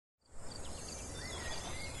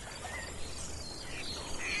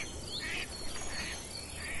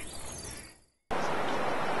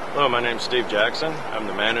Hello, my name's Steve Jackson. I'm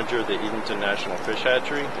the manager of the Edenton National Fish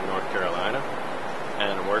Hatchery in North Carolina,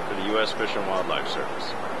 and I work for the U.S. Fish and Wildlife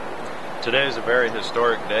Service. Today is a very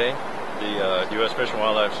historic day. The U.S. Fish and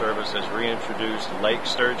Wildlife Service has reintroduced lake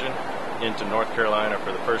sturgeon into North Carolina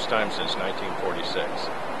for the first time since 1946.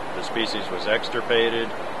 The species was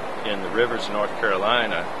extirpated in the rivers of North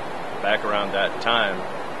Carolina back around that time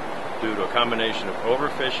due to a combination of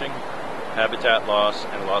overfishing, habitat loss,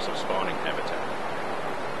 and loss of spawning habitat.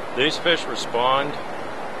 These fish were spawned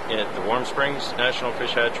at the Warm Springs National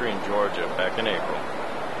Fish Hatchery in Georgia back in April,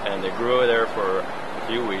 and they grew there for a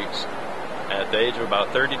few weeks. At the age of about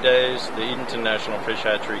 30 days, the Edenton National Fish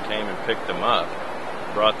Hatchery came and picked them up,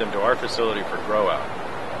 brought them to our facility for grow out.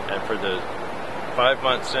 And for the 5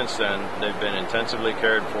 months since then, they've been intensively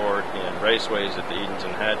cared for in raceways at the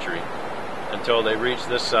Edenton Hatchery until they reached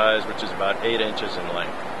this size, which is about 8 inches in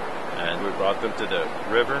length. And we brought them to the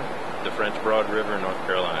river, the French Broad River in North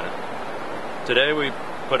Carolina. Today we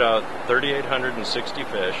put out 3,860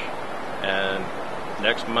 fish, and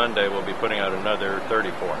next Monday we'll be putting out another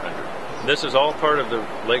 3,400. This is all part of the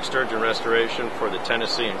lake sturgeon restoration for the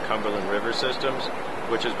Tennessee and Cumberland River systems,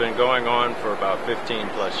 which has been going on for about 15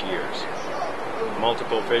 plus years.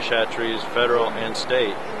 Multiple fish hatcheries, federal and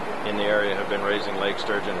state, in the area have been raising lake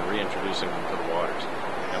sturgeon and reintroducing them to the waters.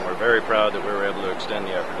 And we're very proud that we were able to extend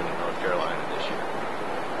the effort into North Carolina this year.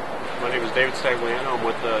 My name is David Stagliano. I'm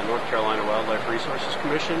with the North Carolina Wildlife Resources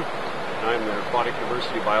Commission, and I'm the aquatic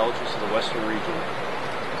diversity biologist of the Western region.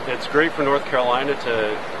 It's great for North Carolina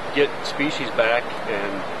to get species back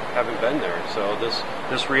and haven't been there. So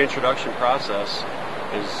this reintroduction process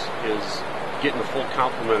is getting a full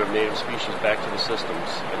complement of native species back to the systems,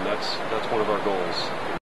 and that's one of our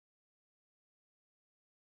goals.